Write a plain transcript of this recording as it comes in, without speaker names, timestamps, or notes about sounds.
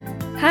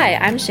Hi,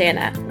 I'm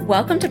Shanna.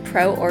 Welcome to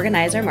Pro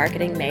Organizer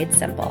Marketing Made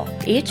Simple.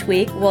 Each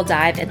week, we'll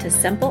dive into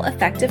simple,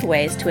 effective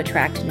ways to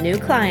attract new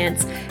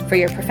clients for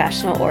your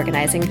professional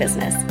organizing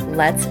business.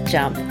 Let's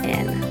jump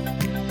in.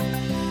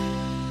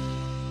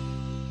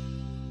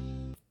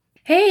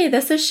 Hey,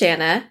 this is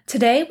Shanna.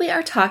 Today, we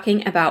are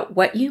talking about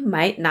what you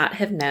might not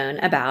have known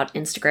about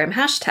Instagram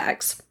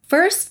hashtags.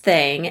 First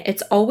thing,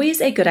 it's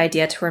always a good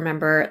idea to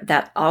remember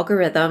that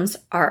algorithms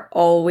are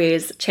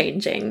always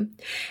changing.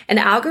 An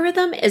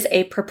algorithm is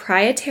a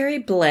proprietary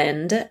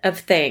blend of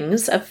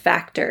things, of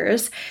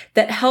factors,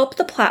 that help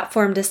the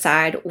platform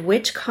decide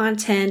which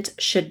content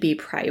should be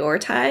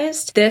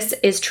prioritized. This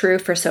is true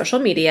for social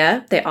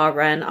media. They all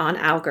run on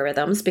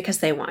algorithms because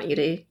they want you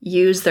to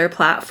use their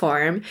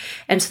platform,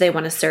 and so they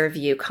want to serve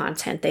you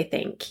content they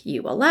think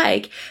you will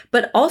like.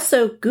 But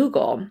also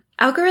Google.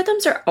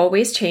 Algorithms are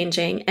always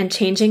changing and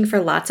changing for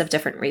lots of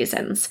different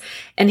reasons.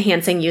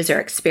 Enhancing user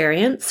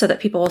experience so that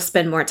people will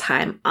spend more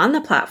time on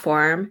the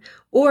platform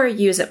or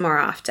use it more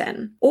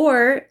often.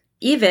 Or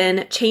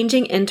even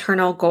changing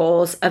internal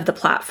goals of the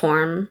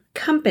platform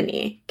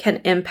company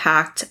can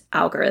impact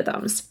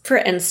algorithms. For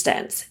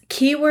instance,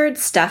 keyword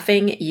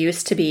stuffing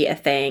used to be a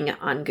thing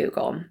on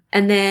Google.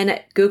 And then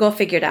Google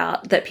figured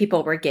out that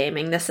people were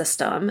gaming the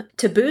system.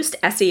 To boost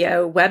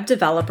SEO, web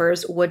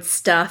developers would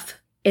stuff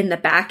in the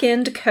back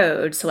end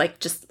code, so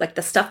just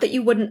the stuff that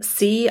you wouldn't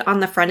see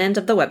on the front end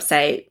of the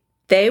website,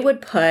 they would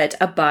put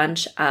a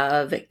bunch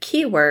of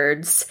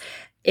keywords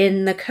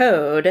in the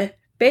code,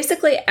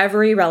 basically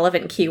every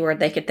relevant keyword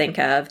they could think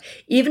of,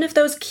 even if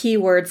those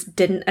keywords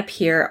didn't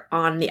appear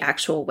on the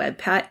actual web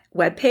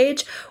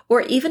page,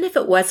 or even if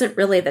it wasn't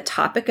really the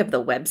topic of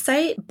the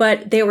website,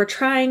 but they were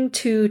trying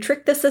to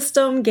trick the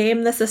system,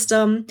 game the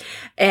system,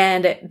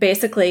 and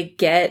basically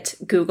get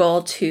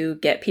Google to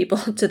get people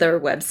to their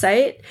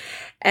website.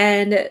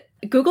 And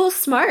Google's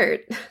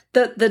smart.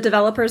 The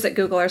developers at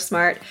Google are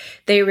smart.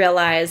 They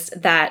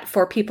realized that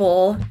for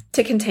people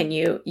to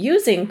continue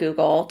using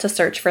Google to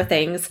search for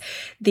things,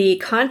 the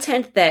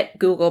content that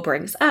Google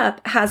brings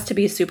up has to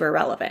be super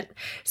relevant.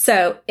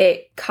 So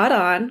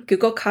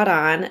Google caught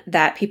on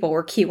that people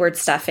were keyword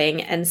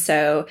stuffing. And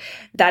so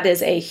that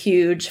is a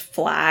huge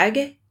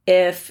flag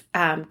if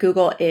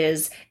Google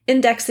is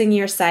indexing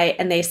your site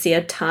and they see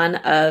a ton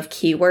of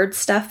keyword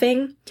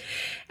stuffing.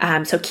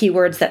 So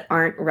keywords that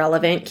aren't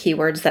relevant,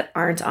 keywords that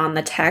aren't on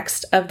the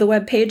text of the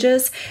web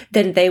pages,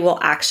 then they will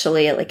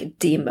actually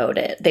demote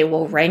it. They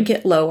will rank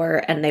it lower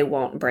and they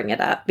won't bring it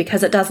up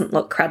because it doesn't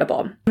look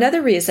credible.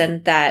 Another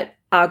reason that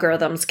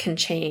algorithms can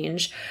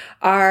change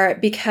are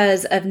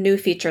because of new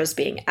features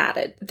being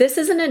added. This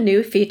isn't a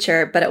new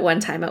feature, but at one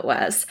time it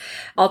was.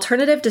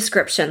 Alternative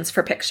descriptions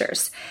for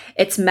pictures.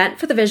 It's meant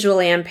for the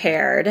visually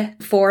impaired,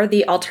 for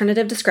the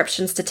alternative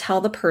descriptions to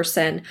tell the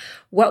person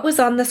what was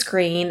on the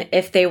screen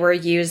if they were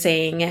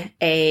using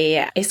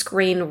a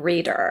screen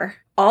reader.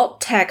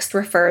 Alt text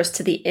refers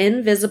to the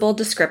invisible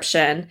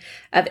description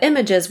of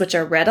images which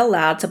are read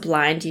aloud to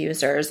blind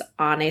users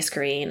on a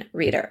screen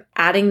reader.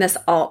 Adding this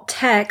alt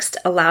text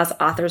allows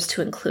authors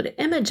to include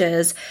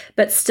images,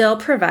 but still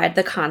provide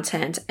the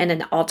content in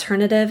an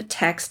alternative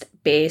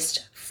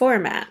text-based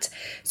format.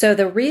 So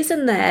the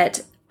reason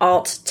that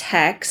alt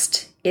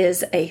text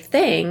is a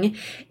thing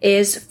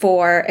is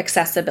for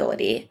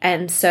accessibility,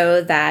 and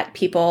so that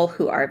people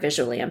who are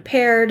visually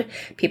impaired,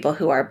 people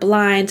who are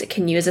blind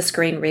can use a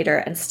screen reader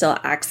and still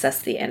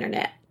access the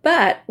internet.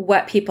 But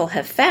what people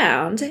have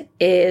found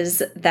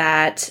is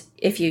that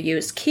if you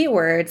use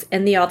keywords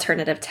in the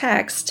alternative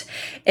text,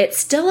 it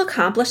still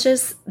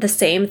accomplishes the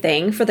same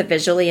thing for the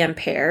visually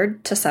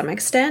impaired to some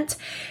extent,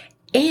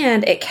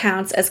 and it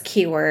counts as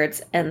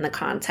keywords in the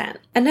content.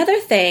 Another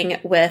thing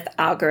with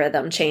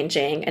algorithm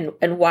changing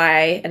and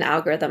why an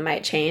algorithm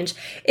might change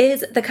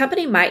is the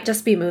company might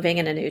just be moving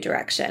in a new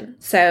direction.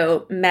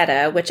 So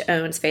Meta, which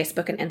owns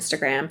Facebook and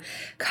Instagram,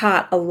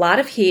 caught a lot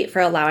of heat for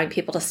allowing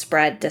people to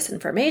spread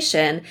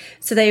disinformation.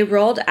 So they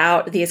rolled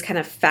out these kind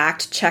of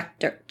fact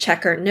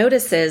checker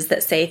notices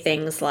that say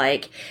things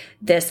like,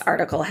 this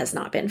article has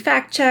not been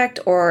fact-checked,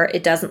 or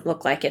it doesn't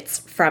look like it's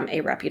from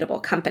a reputable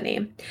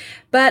company.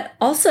 But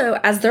also,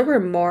 as there were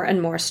more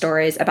and more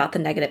stories about the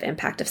negative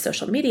impact of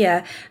social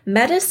media,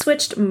 Meta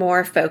switched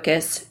more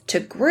focus to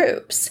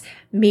groups,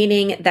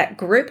 meaning that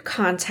group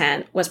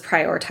content was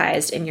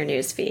prioritized in your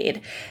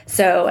newsfeed.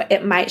 So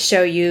it might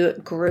show you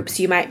groups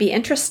you might be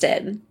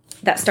interested in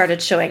that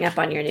started showing up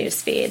on your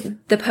newsfeed.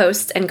 The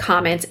posts and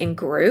comments in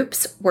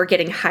groups are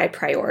getting high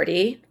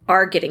priority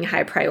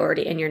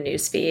in your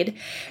newsfeed.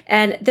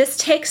 And this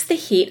takes the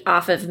heat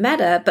off of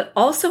Meta, but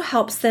also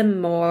helps them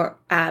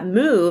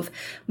move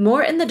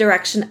more in the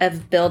direction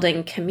of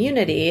building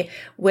community,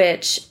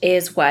 which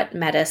is what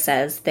Meta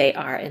says they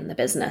are in the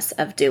business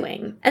of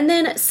doing. And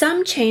then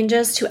some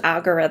changes to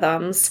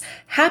algorithms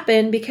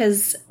happen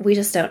because we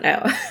just don't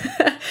know.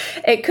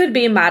 It could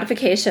be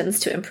modifications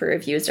to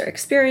improve user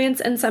experience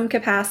in some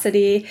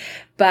capacity,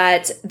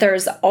 but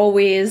there's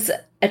always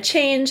a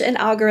change in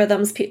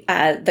algorithms,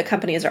 the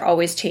companies are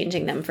always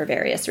changing them for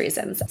various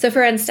reasons. So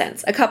for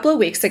instance, a couple of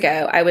weeks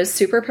ago, I was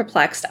super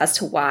perplexed as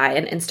to why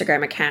an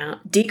Instagram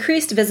account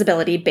decreased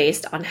visibility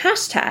based on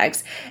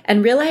hashtags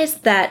and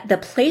realized that the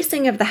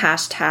placing of the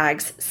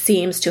hashtags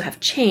seems to have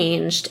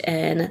changed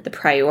in the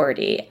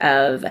priority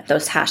of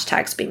those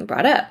hashtags being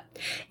brought up.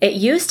 It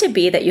used to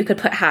be that you could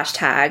put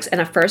hashtags in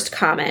a first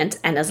comment,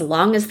 and as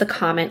long as the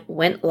comment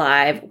went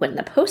live when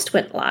the post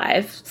went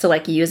live, so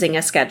like using a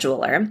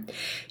scheduler,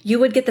 you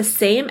would get the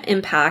same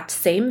impact,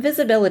 same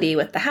visibility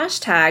with the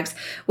hashtags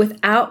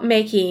without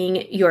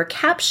making your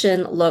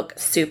caption look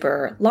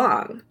super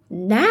long.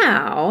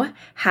 Now,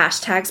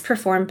 hashtags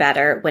perform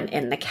better when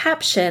in the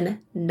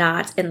caption,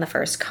 not in the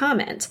first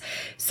comment.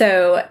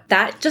 So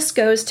that just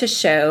goes to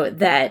show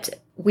that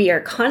we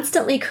are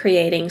constantly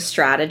creating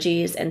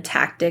strategies and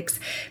tactics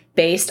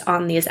based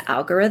on these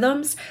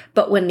algorithms,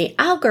 but when the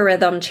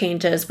algorithm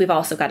changes, we've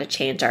also got to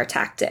change our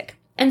tactic.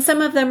 And some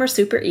of them are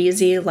super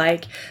easy,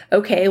 like,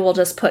 okay, we'll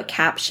just put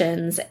we'll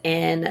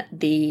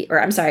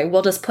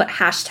just put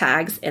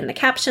hashtags in the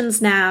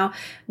captions now.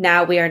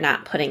 Now we are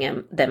not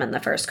putting them in the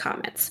first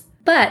comments.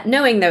 But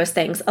knowing those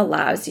things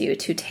allows you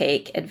to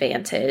take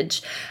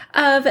advantage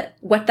of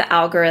what the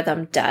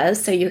algorithm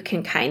does, so you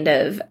can kind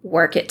of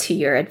work it to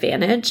your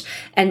advantage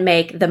and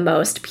make the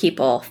most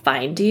people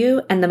find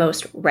you and the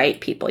most right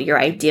people, your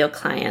ideal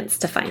clients,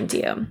 to find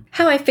you.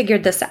 How I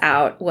figured this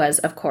out was,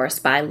 of course,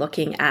 by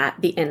looking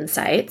at the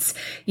insights.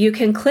 You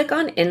can click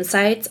on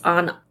insights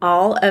on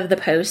all of the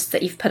posts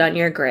that you've put on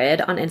your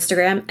grid on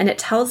Instagram, and it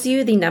tells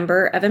you the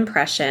number of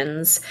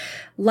impressions,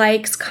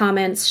 likes,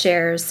 comments,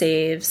 shares,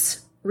 saves,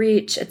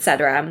 reach,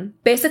 etc.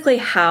 Basically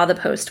how the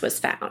post was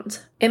found.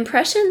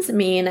 Impressions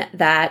mean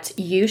that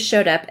you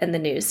showed up in the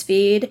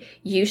newsfeed,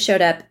 you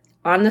showed up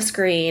on the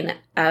screen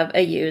of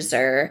a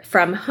user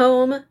from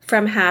home,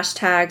 from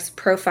hashtags,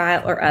 profile,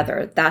 or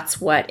other.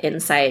 That's what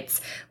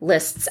Insights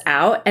lists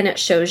out, and it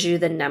shows you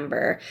the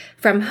number.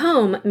 From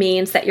home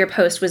means that your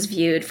post was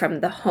viewed from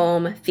the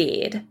home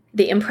feed.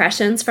 The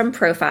impressions from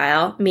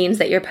profile means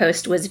that your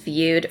post was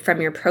viewed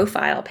from your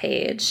profile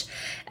page.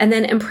 And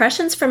then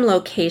impressions from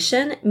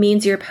location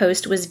means your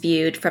post was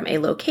viewed from a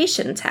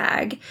location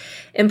tag.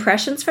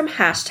 Impressions from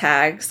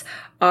hashtags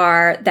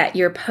are that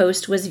your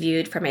post was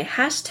viewed from a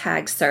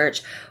hashtag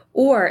search,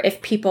 or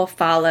if people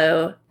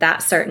follow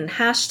that certain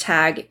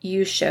hashtag,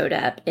 you showed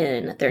up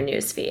in their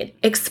newsfeed.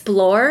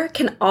 Explore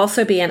can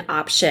also be an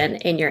option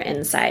in your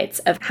insights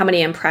of how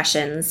many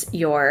impressions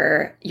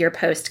your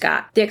post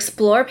got. The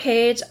Explore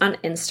page on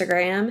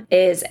Instagram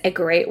is a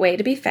great way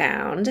to be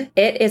found.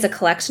 It is a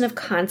collection of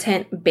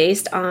content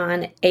based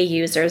on a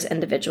user's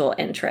individual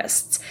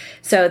interests.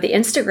 So the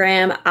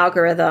Instagram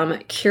algorithm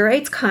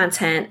curates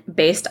content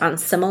based on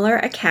similar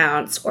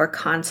accounts or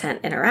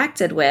content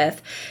interacted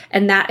with,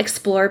 and that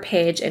Explore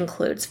page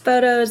includes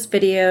photos,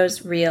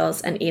 videos,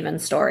 reels, and even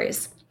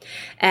stories.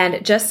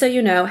 And just so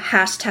you know,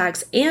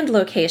 hashtags and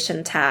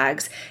location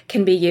tags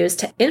can be used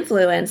to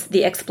influence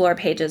the Explore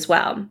page as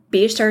well.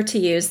 Be sure to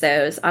use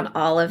those on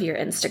all of your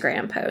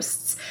Instagram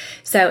posts.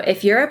 So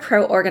if you're a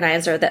pro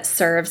organizer that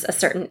serves a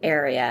certain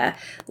area,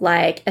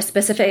 like a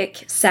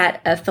specific set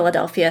of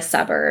Philadelphia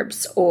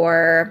suburbs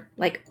or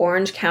like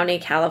Orange County,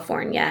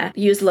 California,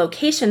 use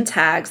location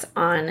tags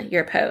on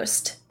your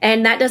post.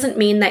 And that doesn't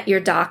mean that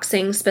you're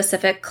doxing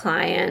specific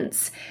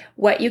clients.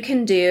 What you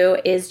can do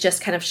is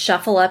just kind of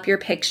shuffle up your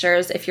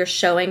pictures if you're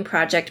showing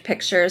project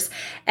pictures,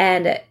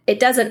 and it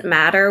doesn't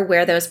matter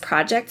where those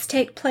projects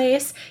take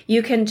place.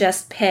 You can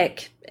just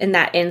pick, in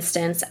that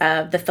instance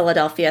of the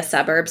Philadelphia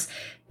suburbs,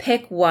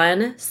 pick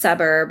one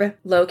suburb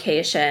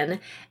location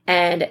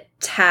and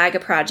tag a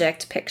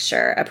project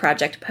picture, a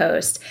project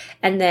post,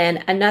 and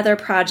then another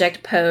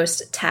project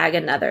post, tag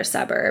another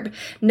suburb.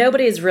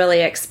 Nobody's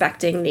really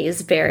expecting these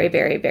very,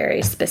 very,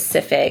 very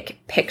specific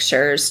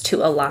pictures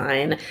to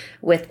align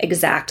with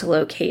exact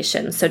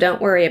locations. So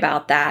don't worry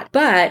about that.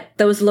 But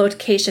those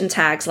location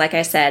tags, like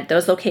I said,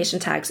 those location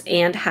tags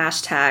and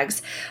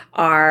hashtags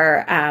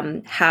are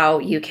how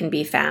you can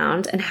be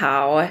found and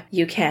how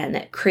you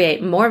can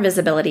create more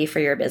visibility for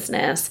your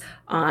business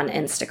on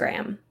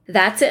Instagram.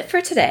 That's it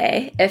for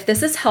today. If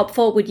this is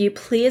helpful, would you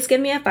please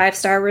give me a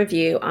 5-star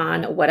review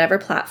on whatever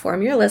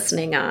platform you're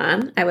listening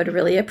on? I would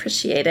really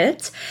appreciate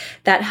it.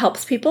 That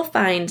helps people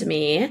find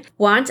me.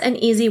 Want an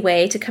easy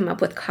way to come up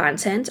with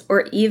content,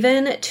 or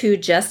even to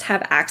just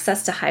have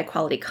access to high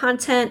quality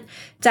content?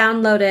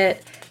 Download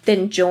it.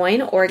 Then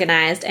join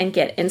Organized and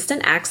get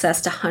instant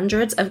access to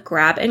hundreds of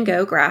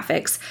grab-and-go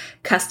graphics,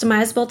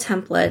 customizable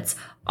templates,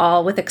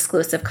 all with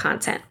exclusive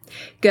content.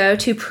 Go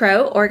to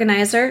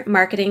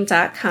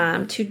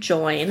proorganizermarketing.com to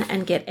join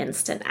and get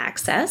instant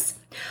access.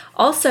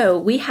 Also,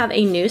 we have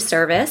a new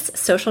service,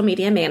 social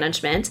media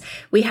management.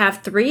 We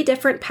have 3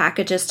 different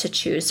packages to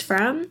choose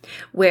from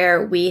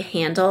where we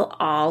handle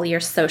all your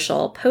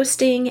social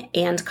posting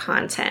and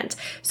content.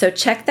 So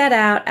check that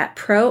out at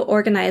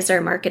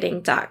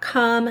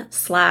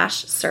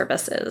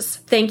proorganizermarketing.com/services.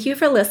 Thank you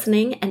for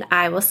listening, and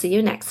I will see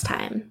you next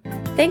time.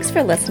 Thanks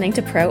for listening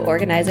to Pro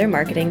Organizer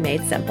Marketing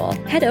Made Simple.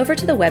 Head over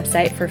to the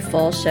website for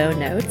full show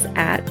notes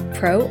at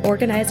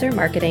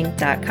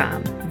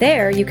proorganizermarketing.com.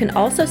 There, you can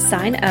also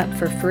sign up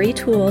for free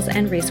tools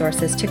and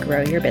resources to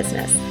grow your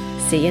business.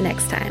 See you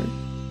next time.